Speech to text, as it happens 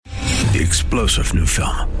The explosive new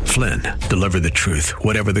film, Flynn, deliver the truth,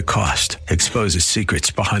 whatever the cost, exposes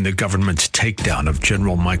secrets behind the government's takedown of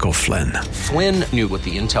General Michael Flynn. Flynn knew what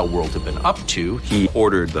the intel world had been up to. He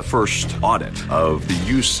ordered the first audit of the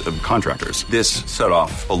use of contractors. This set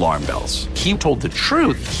off alarm bells. He told the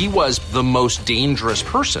truth. He was the most dangerous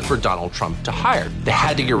person for Donald Trump to hire. They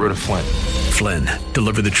had to get rid of Flynn. Flynn,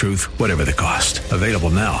 deliver the truth, whatever the cost. Available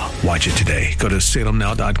now. Watch it today. Go to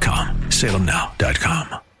salemnow.com.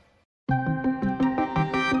 salemnow.com.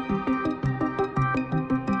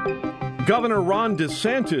 Governor Ron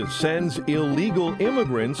DeSantis sends illegal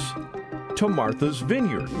immigrants to Martha's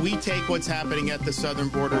Vineyard. We take what's happening at the southern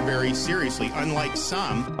border very seriously, unlike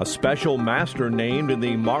some. A special master named in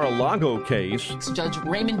the Mar-a-Lago case. Judge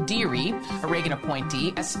Raymond Dearie, a Reagan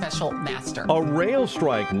appointee, as special master. A rail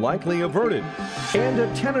strike likely averted. And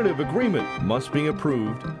a tentative agreement must be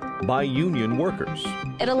approved by union workers.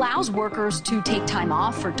 It allows workers to take time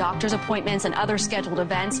off for doctor's appointments and other scheduled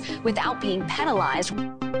events without being penalized.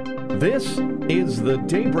 This is the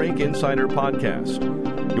Daybreak Insider Podcast.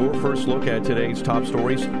 Your first look at today's top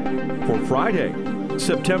stories for Friday,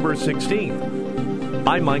 September 16th.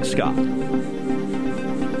 I'm Mike Scott.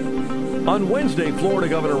 On Wednesday, Florida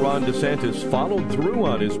Governor Ron DeSantis followed through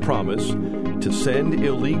on his promise to send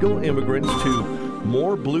illegal immigrants to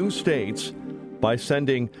more blue states by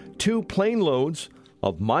sending 2 plane loads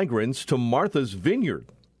of migrants to Martha's Vineyard.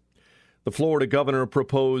 The Florida governor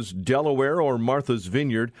proposed Delaware or Martha's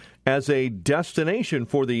Vineyard as a destination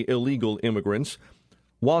for the illegal immigrants,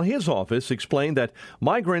 while his office explained that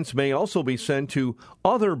migrants may also be sent to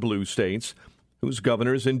other blue states whose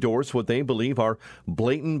governors endorse what they believe are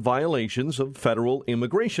blatant violations of federal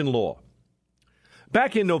immigration law.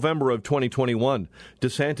 Back in November of 2021,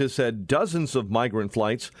 DeSantis said dozens of migrant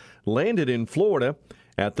flights landed in Florida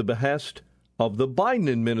at the behest of the Biden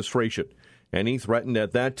administration, and he threatened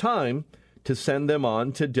at that time to send them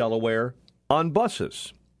on to Delaware on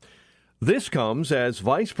buses. This comes as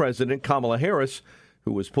Vice President Kamala Harris,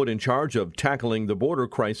 who was put in charge of tackling the border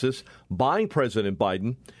crisis by President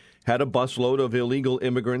Biden, had a busload of illegal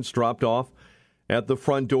immigrants dropped off at the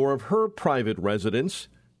front door of her private residence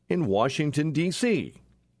in Washington, D.C.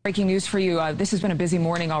 Breaking news for you. This has been a busy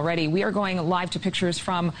morning already. We are going live to pictures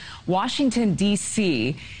from Washington,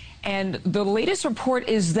 D.C., and the latest report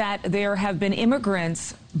is that there have been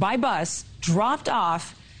immigrants by bus dropped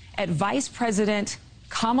off at Vice President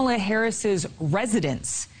Kamala Harris's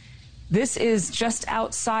residence. This is just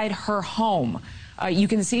outside her home. You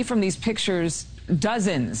can see from these pictures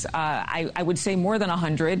dozens, I would say more than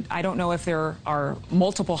 100. I don't know if there are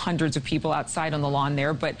multiple hundreds of people outside on the lawn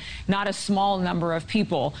there, but not a small number of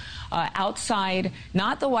people outside,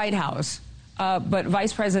 not the White House, but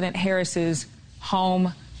Vice President Harris's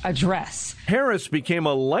home address. Harris became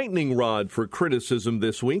a lightning rod for criticism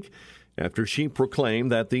this week after she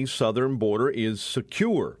proclaimed that the southern border is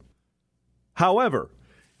secure. However,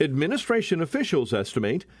 administration officials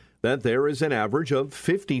estimate that there is an average of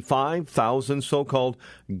 55,000 so-called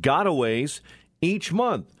gotaways each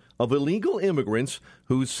month of illegal immigrants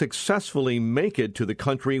who successfully make it to the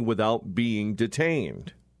country without being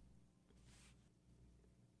detained.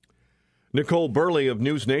 Nicole Burley of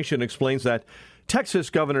News Nation explains that Texas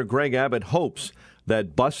Governor Greg Abbott hopes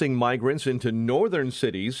that busing migrants into northern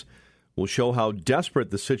cities will show how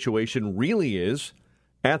desperate the situation really is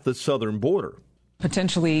at the southern border.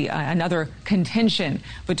 Potentially another contention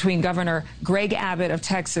between Governor Greg Abbott of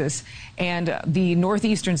Texas and the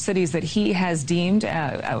northeastern cities that he has deemed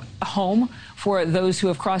a home for those who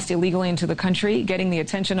have crossed illegally into the country, getting the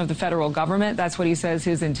attention of the federal government. That's what he says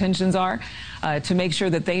his intentions are, to make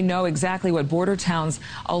sure that they know exactly what border towns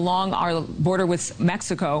along our border with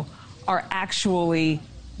Mexico are actually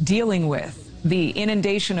dealing with. The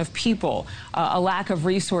inundation of people, a lack of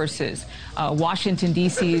resources. Washington,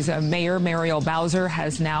 D.C.'s Mayor Muriel Bowser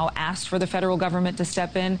has now asked for the federal government to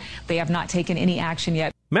step in. They have not taken any action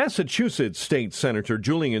yet. Massachusetts State Senator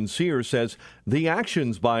Julian Cyr says the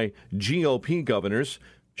actions by GOP governors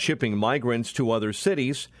shipping migrants to other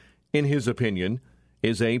cities, in his opinion,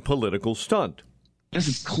 is a political stunt. This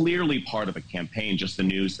is clearly part of a campaign, just the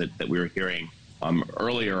news that we were hearing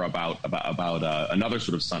earlier about another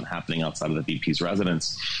sort of stunt happening outside of the VP's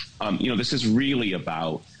residence. This is really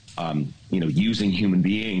about, using human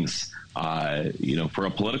beings, for a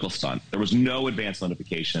political stunt. There was no advance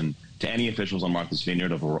notification to any officials on Martha's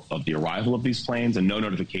Vineyard of the arrival of these planes, and no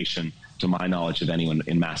notification, to my knowledge, of anyone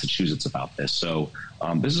in Massachusetts about this. So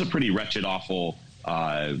this is a pretty wretched, awful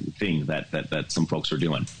thing that some folks are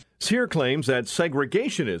doing. Cyr claims that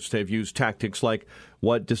segregationists have used tactics like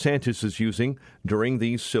what DeSantis is using during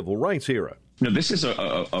the civil rights era. This is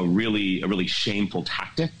a really shameful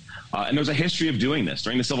tactic And there's a history of doing this.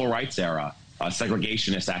 During the Civil Rights era,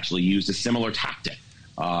 segregationists actually used a similar tactic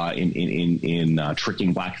in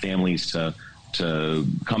tricking black families to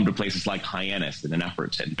come to places like Hyannis in an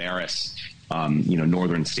effort to embarrass,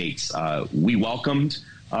 northern states. We welcomed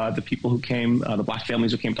the people who came, the black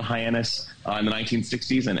families who came to Hyannis in the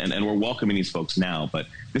 1960s, and we're welcoming these folks now. But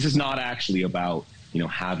this is not actually about,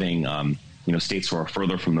 having, states who are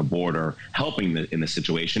further from the border helping in the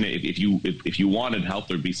situation. If you wanted help,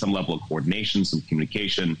 there'd be some level of coordination, some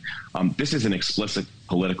communication. This is an explicit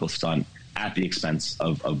political stunt at the expense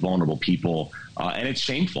of vulnerable people, and it's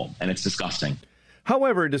shameful and it's disgusting.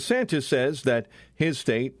 However, DeSantis says that his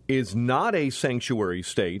state is not a sanctuary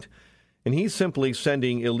state, and he's simply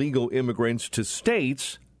sending illegal immigrants to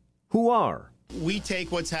states who are. We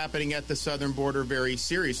take what's happening at the southern border very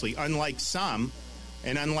seriously, unlike some,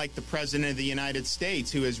 and unlike the President of the United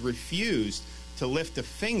States, who has refused to lift a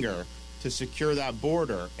finger to secure that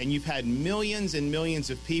border. And you've had millions and millions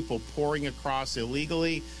of people pouring across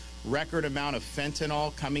illegally, record amount of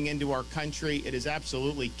fentanyl coming into our country. It is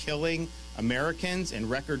absolutely killing Americans in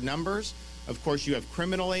record numbers. Of course, you have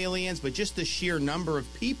criminal aliens, but just the sheer number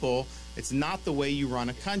of people, it's not the way you run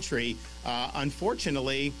a country.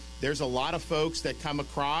 Unfortunately, there's a lot of folks that come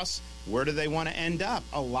across. Where do they want to end up?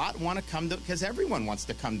 A lot want to come to, because everyone wants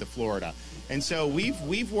to come to Florida. And so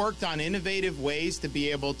we've worked on innovative ways to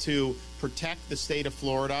be able to protect the state of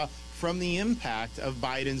Florida from the impact of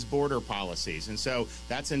Biden's border policies. And so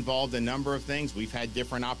that's involved a number of things. We've had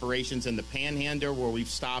different operations in the Panhandle where we've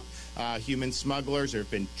stopped human smugglers. There have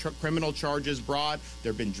been criminal charges brought.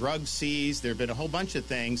 There have been drugs seized. There have been a whole bunch of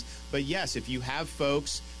things. But yes, if you have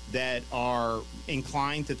folks that are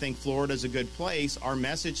inclined to think Florida is a good place, our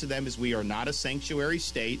message to them is we are not a sanctuary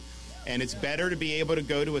state. And it's better to be able to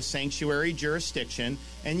go to a sanctuary jurisdiction.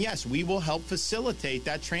 And yes, we will help facilitate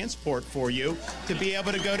that transport for you to be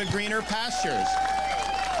able to go to greener pastures.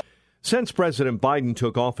 Since President Biden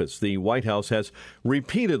took office, the White House has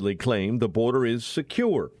repeatedly claimed the border is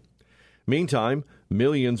secure. Meantime,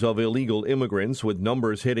 millions of illegal immigrants, with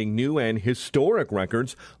numbers hitting new and historic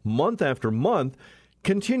records month after month,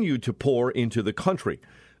 continue to pour into the country,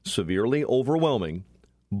 severely overwhelming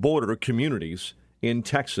border communities in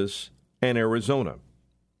Texas and Arizona.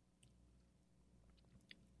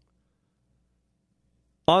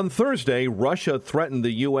 On Thursday, Russia threatened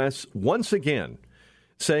the U.S. once again,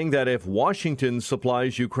 saying that if Washington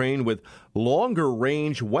supplies Ukraine with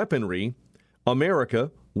longer-range weaponry,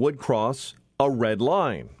 America would cross a red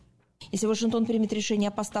line. Если Вашингтон примет решение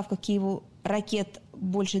о поставках Киеву ракет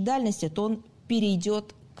большей дальности, то он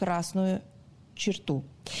перейдет красную черту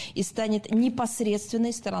и станет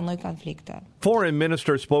непосредственной стороной конфликта. Foreign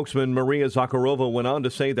Minister spokesman Maria Zakharova went on to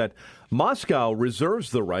say that Moscow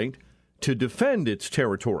reserves the right to defend its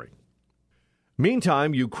territory.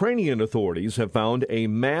 Meantime, Ukrainian authorities have found a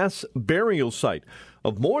mass burial site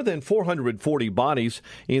of more than 440 bodies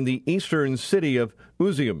in the eastern city of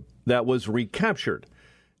Izium that was recaptured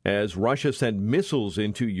as Russia sent missiles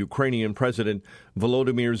into Ukrainian President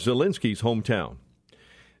Volodymyr Zelensky's hometown.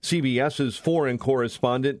 CBS's foreign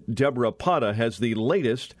correspondent Deborah Pata has the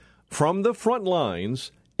latest from the front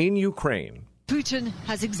lines in Ukraine. Putin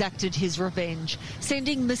has exacted his revenge,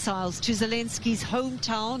 sending missiles to Zelensky's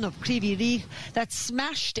hometown of Kryvyi Rih that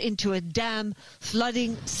smashed into a dam,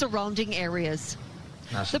 flooding surrounding areas.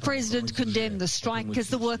 The president condemned the strike as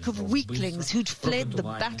the work of weaklings who'd fled the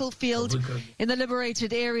battlefield. In the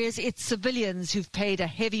liberated areas, it's civilians who've paid a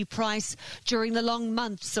heavy price during the long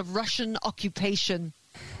months of Russian occupation.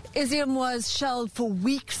 Izium was shelled for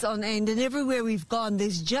weeks on end, and everywhere we've gone,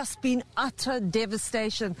 there's just been utter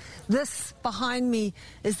devastation. This behind me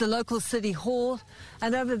is the local city hall,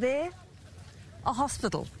 and over there, a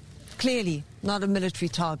hospital. Clearly not a military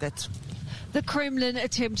target. The Kremlin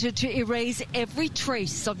attempted to erase every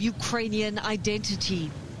trace of Ukrainian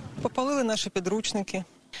identity. Попалили наші підручники.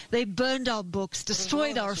 They burned our books,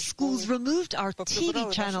 destroyed our schools, removed our TV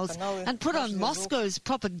channels, and put on Moscow's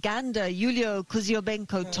propaganda, Yulia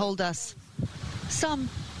Kuzyobenko told us. Some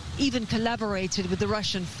even collaborated with the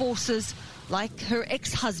Russian forces, like her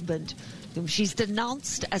ex-husband, whom she's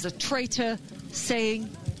denounced as a traitor, saying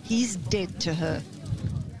he's dead to her.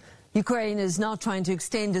 Ukraine is now trying to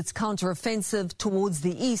extend its counteroffensive towards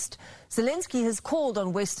the east. Zelensky has called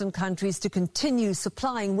on Western countries to continue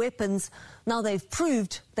supplying weapons. Now they've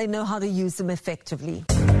proved they know how to use them effectively.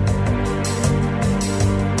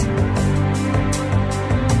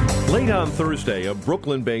 Late on Thursday, a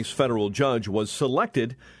Brooklyn-based federal judge was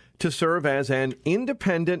selected to serve as an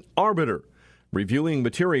independent arbiter, reviewing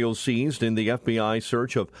materials seized in the FBI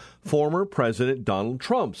search of former President Donald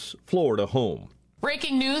Trump's Florida home.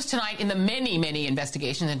 Breaking news tonight in the many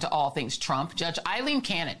investigations into all things Trump. Judge Eileen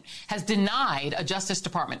Cannon has denied a Justice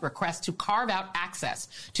Department request to carve out access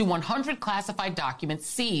to 100 classified documents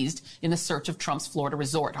seized in the search of Trump's Florida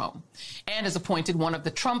resort home, and has appointed one of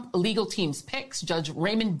the Trump legal team's picks, Judge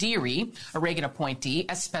Raymond Dearie, a Reagan appointee,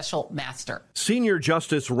 as special master. Senior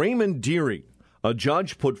Justice Raymond Dearie, a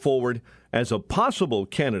judge put forward as a possible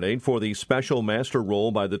candidate for the special master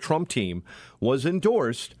role by the Trump team, was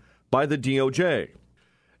endorsed by the DOJ.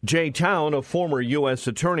 Jay Town, a former U.S.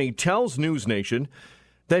 attorney, tells News Nation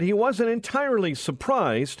that he wasn't entirely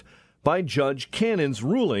surprised by Judge Cannon's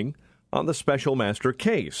ruling on the special master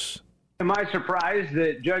case. Am I surprised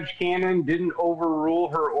that Judge Cannon didn't overrule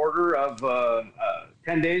her order of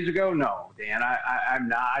 10 days ago? No, Dan, I'm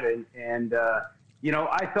not. And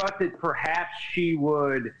I thought that perhaps she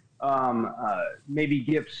would maybe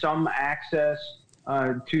give some access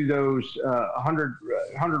to those 100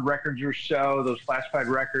 records or so, those classified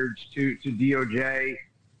records to DOJ,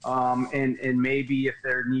 and maybe if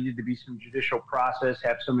there needed to be some judicial process,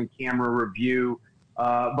 have some in-camera review.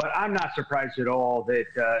 But I'm not surprised at all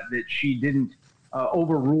that she didn't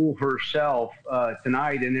overrule herself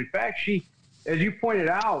tonight. And in fact, she, as you pointed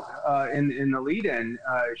out in the lead-in,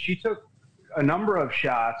 she took a number of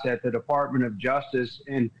shots at the Department of Justice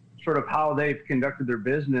and sort of how they've conducted their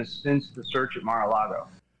business since the search at Mar-a-Lago.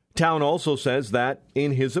 Town also says that,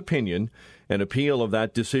 in his opinion, an appeal of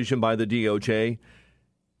that decision by the DOJ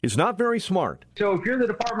is not very smart. So if you're the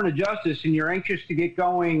Department of Justice and you're anxious to get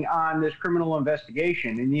going on this criminal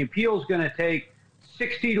investigation, and the appeal is going to take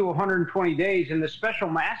 60 to 120 days, and the special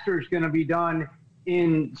master is going to be done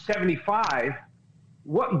in 75,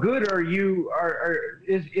 what good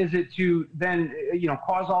is it to then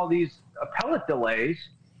cause all these appellate delays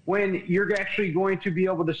when you're actually going to be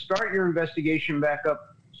able to start your investigation back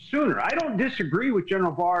up sooner? I don't disagree with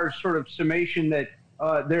General Barr's sort of summation that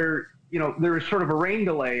there is sort of a rain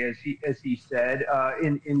delay, as he said,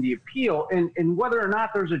 in the appeal, and whether or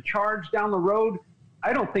not there's a charge down the road,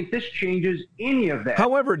 I don't think this changes any of that.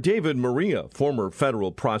 However, David Maria, former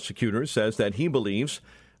federal prosecutor, says that he believes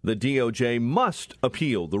the DOJ must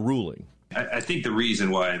appeal the ruling. I think the reason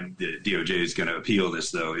why the DOJ is going to appeal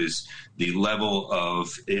this, though, is the level of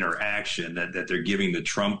interaction that they're giving the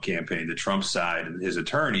Trump campaign, the Trump side and his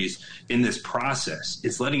attorneys in this process.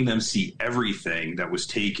 It's letting them see everything that was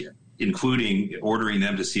taken, including ordering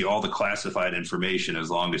them to see all the classified information as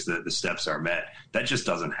long as the steps are met. That just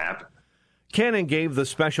doesn't happen. Cannon gave the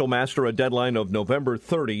special master a deadline of November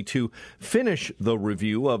 30 to finish the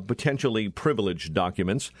review of potentially privileged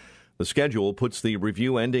documents. The schedule puts the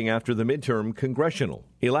review ending after the midterm congressional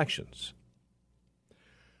elections.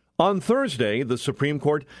 On Thursday, the Supreme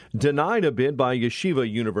Court denied a bid by Yeshiva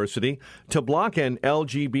University to block an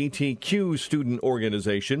LGBTQ student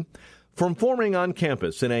organization from forming on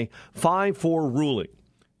campus in a 5-4 ruling,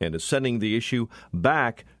 and is sending the issue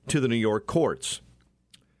back to the New York courts.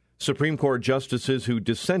 Supreme Court justices who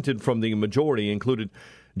dissented from the majority included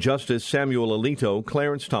Justice Samuel Alito,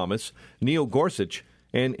 Clarence Thomas, Neil Gorsuch,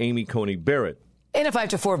 and Amy Coney Barrett. In a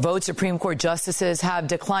 5-4 vote, Supreme Court justices have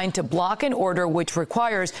declined to block an order which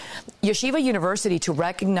requires Yeshiva University to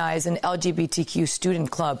recognize an LGBTQ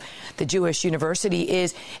student club. The Jewish University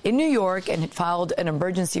is in New York and had filed an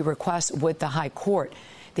emergency request with the High Court.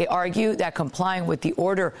 They argue that complying with the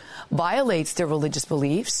order violates their religious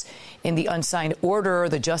beliefs. In the unsigned order,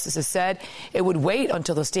 the justices said it would wait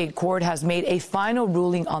until the state court has made a final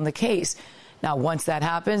ruling on the case. Now, once that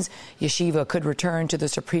happens, Yeshiva could return to the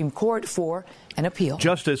Supreme Court for an appeal.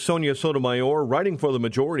 Justice Sonia Sotomayor, writing for the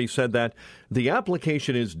majority, said that the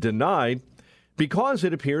application is denied because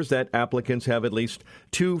it appears that applicants have at least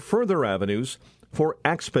 2 further avenues for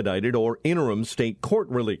expedited or interim state court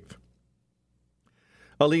relief.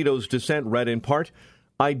 Alito's dissent read in part,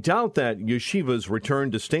 "I doubt that Yeshiva's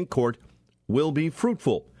return to state court will be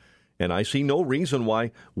fruitful, and I see no reason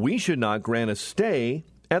why we should not grant a stay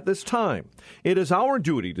at this time. It is our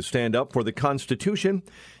duty to stand up for the Constitution,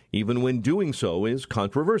 even when doing so is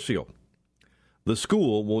controversial. The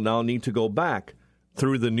school will now need to go back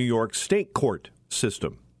through the New York State Court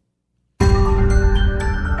system."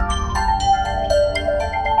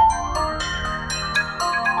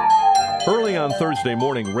 Early on Thursday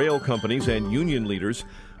morning, rail companies and union leaders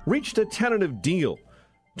reached a tentative deal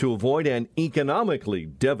to avoid an economically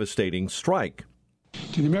devastating strike.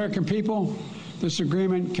 To the American people, this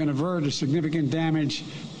agreement can avert the significant damage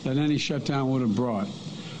that any shutdown would have brought.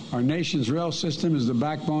 Our nation's rail system is the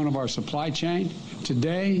backbone of our supply chain.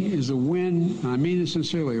 Today is a win, and I mean it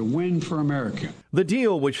sincerely, a win for America. The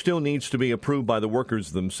deal, which still needs to be approved by the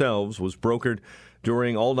workers themselves, was brokered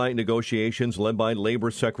during all-night negotiations led by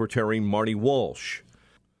Labor Secretary Marty Walsh.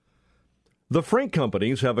 The freight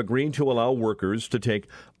companies have agreed to allow workers to take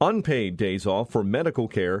unpaid days off for medical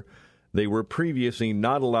care. They were previously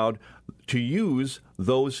not allowed to use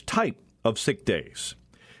those type of sick days.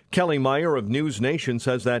 Kelly Meyer of News Nation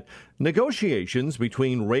says that negotiations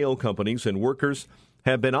between rail companies and workers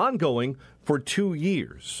have been ongoing for 2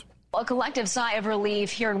 years. A collective sigh of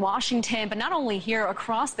relief here in Washington, but not only here,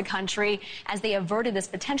 across the country, as they averted this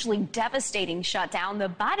potentially devastating shutdown. The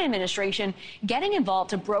Biden administration getting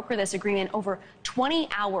involved to broker this agreement over 20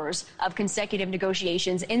 hours of consecutive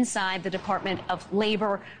negotiations inside the Department of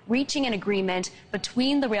Labor, reaching an agreement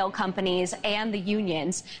between the rail companies and the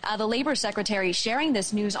unions. The Labor Secretary sharing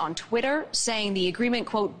this news on Twitter, saying the agreement,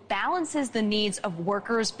 quote, balances the needs of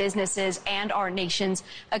workers, businesses, and our nation's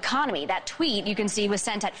economy. That tweet, you can see, was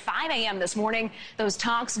sent at 5 a.m. this morning, those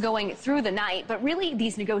talks going through the night. But really,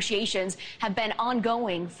 these negotiations have been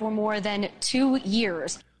ongoing for more than 2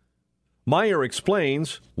 years. Meyer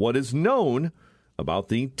explains what is known about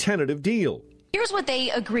the tentative deal. Here's what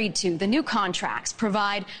they agreed to. The new contracts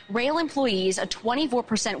provide rail employees a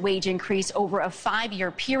 24% wage increase over a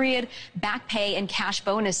 5-year period, back pay and cash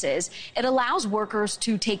bonuses. It allows workers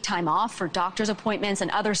to take time off for doctor's appointments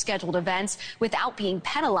and other scheduled events without being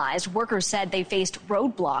penalized. Workers said they faced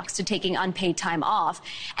roadblocks to taking unpaid time off,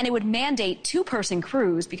 and it would mandate 2-person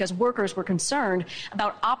crews because workers were concerned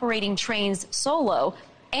about operating trains solo.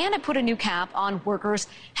 And it put a new cap on workers'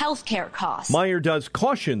 health care costs. Meyer does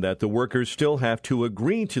caution that the workers still have to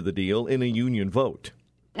agree to the deal in a union vote.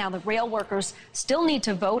 Now, the rail workers still need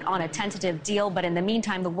to vote on a tentative deal, but in the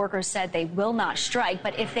meantime, the workers said they will not strike.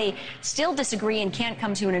 But if they still disagree and can't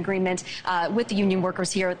come to an agreement with the union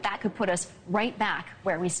workers here, that could put us right back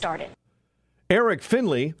where we started. Eric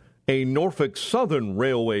Finley, a Norfolk Southern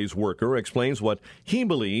Railways worker, explains what he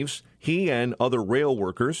believes he and other rail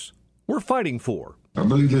workers were fighting for. I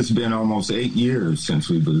believe it's been almost 8 years since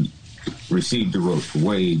we received the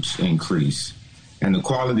wage increase. And the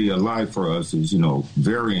quality of life for us is,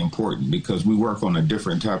 very important because we work on a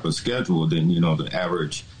different type of schedule than, the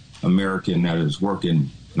average American that is working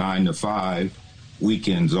 9 to 5,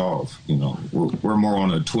 weekends off. We're more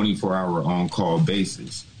on a 24-hour on-call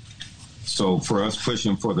basis. So for us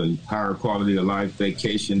pushing for the higher quality of life,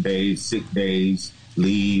 vacation days, sick days,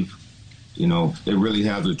 leave, it really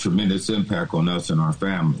has a tremendous impact on us and our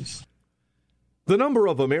families. The number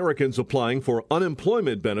of Americans applying for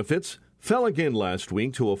unemployment benefits fell again last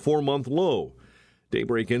week to a 4-month low.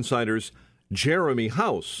 Daybreak Insider's Jeremy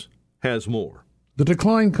House has more. The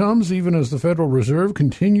decline comes even as the Federal Reserve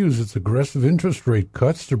continues its aggressive interest rate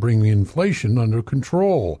cuts to bring inflation under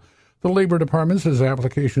control. The Labor Department says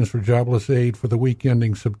applications for jobless aid for the week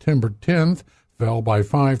ending September 10th fell by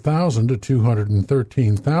 5,000 to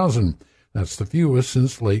 213,000. That's the fewest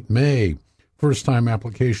since late May. First-time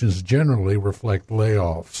applications generally reflect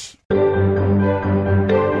layoffs.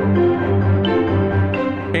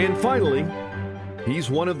 And finally, he's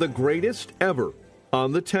one of the greatest ever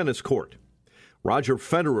on the tennis court. Roger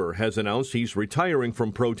Federer has announced he's retiring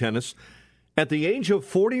from pro tennis at the age of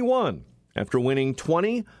 41 after winning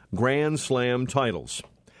 20 Grand Slam titles.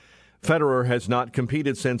 Federer has not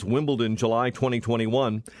competed since Wimbledon July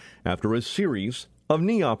 2021 after a series of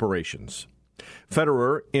knee operations.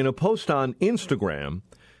 Federer, in a post on Instagram,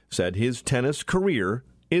 said his tennis career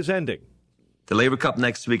is ending. The Laver Cup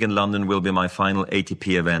next week in London will be my final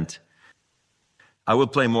ATP event. I will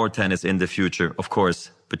play more tennis in the future, of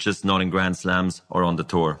course, but just not in Grand Slams or on the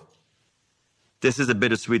tour. This is a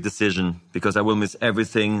bittersweet decision because I will miss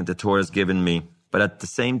everything the tour has given me, but at the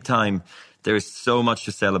same time, there is so much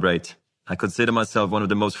to celebrate. I consider myself one of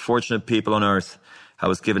the most fortunate people on earth. I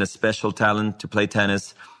was given a special talent to play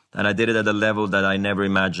tennis, and I did it at a level that I never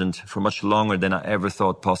imagined for much longer than I ever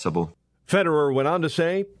thought possible. Federer went on to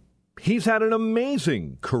say he's had an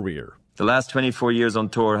amazing career. The last 24 years on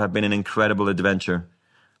tour have been an incredible adventure.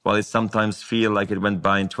 While it sometimes feels like it went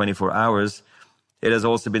by in 24 hours, it has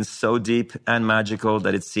also been so deep and magical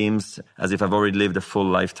that it seems as if I've already lived a full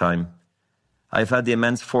lifetime. I've had the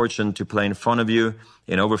immense fortune to play in front of you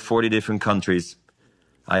in over 40 different countries.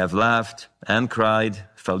 I have laughed and cried,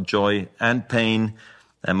 felt joy and pain,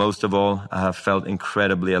 and most of all, I have felt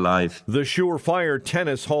incredibly alive. The Surefire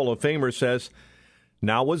Tennis Hall of Famer says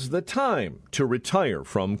now is the time to retire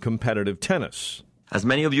from competitive tennis. As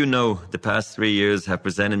many of you know, the past 3 years have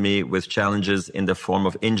presented me with challenges in the form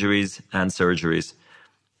of injuries and surgeries.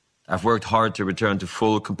 I've worked hard to return to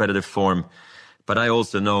full competitive form, but I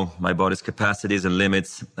also know my body's capacities and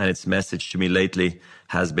limits, and its message to me lately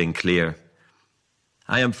has been clear.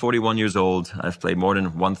 I am 41 years old. I've played more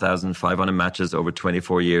than 1,500 matches over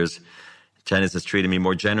 24 years. Janice has treated me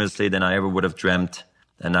more generously than I ever would have dreamt,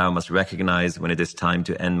 and now I must recognize when it is time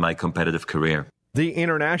to end my competitive career. The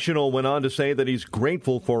international went on to say that he's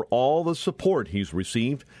grateful for all the support he's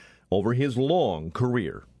received over his long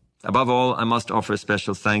career. Above all, I must offer a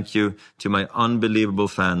special thank you to my unbelievable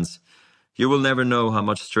fans. You will never know how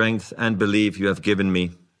much strength and belief you have given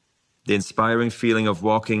me. The inspiring feeling of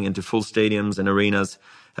walking into full stadiums and arenas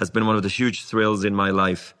has been one of the huge thrills in my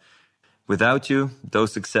life. Without you,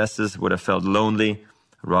 those successes would have felt lonely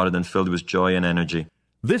rather than filled with joy and energy.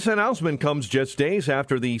 This announcement comes just days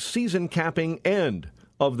after the season-capping end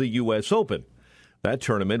of the U.S. Open. That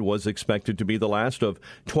tournament was expected to be the last of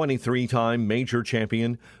 23-time major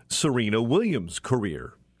champion Serena Williams'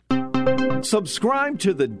 career. Subscribe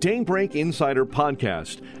to the Daybreak Insider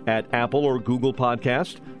podcast at Apple or Google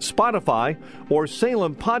Podcast, Spotify, or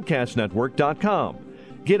SalemPodcastNetwork.com.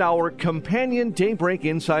 Get our companion Daybreak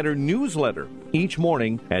Insider newsletter each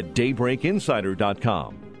morning at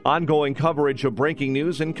DaybreakInsider.com. Ongoing coverage of breaking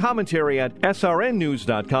news and commentary at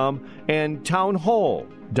SRNnews.com and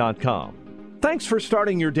TownHall.com. Thanks for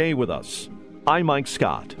starting your day with us. I'm Mike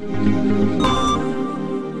Scott.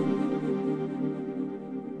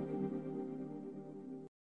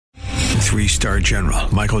 Three-star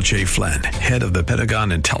General Michael J. Flynn, head of the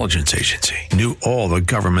Pentagon Intelligence Agency, knew all the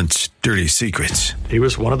government's dirty secrets. He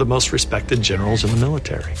was one of the most respected generals in the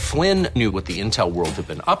military. Flynn knew what the intel world had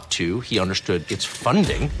been up to. He understood its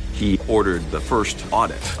funding. He ordered the first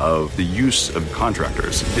audit of the use of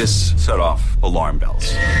contractors. This set off alarm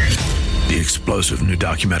bells. The explosive new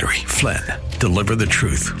documentary, Flynn, Deliver the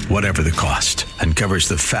Truth, Whatever the Cost, uncovers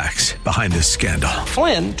the facts behind this scandal.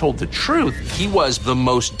 Flynn told the truth. He was the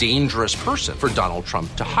most dangerous person for Donald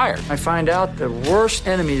Trump to hire. I find out the worst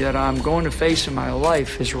enemy that I'm going to face in my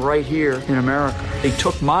life is right here in America. They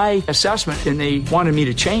took my assessment and they wanted me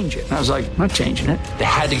to change it. And I was like, I'm not changing it. They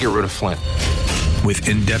had to get rid of Flynn. With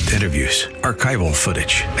in-depth interviews, archival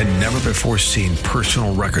footage, and never-before-seen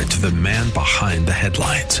personal records of the man behind the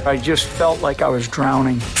headlines. I just felt like I was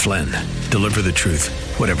drowning. Flynn, Deliver the Truth,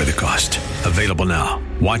 Whatever the Cost. Available now.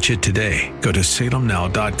 Watch it today. Go to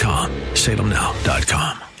salemnow.com.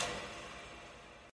 salemnow.com.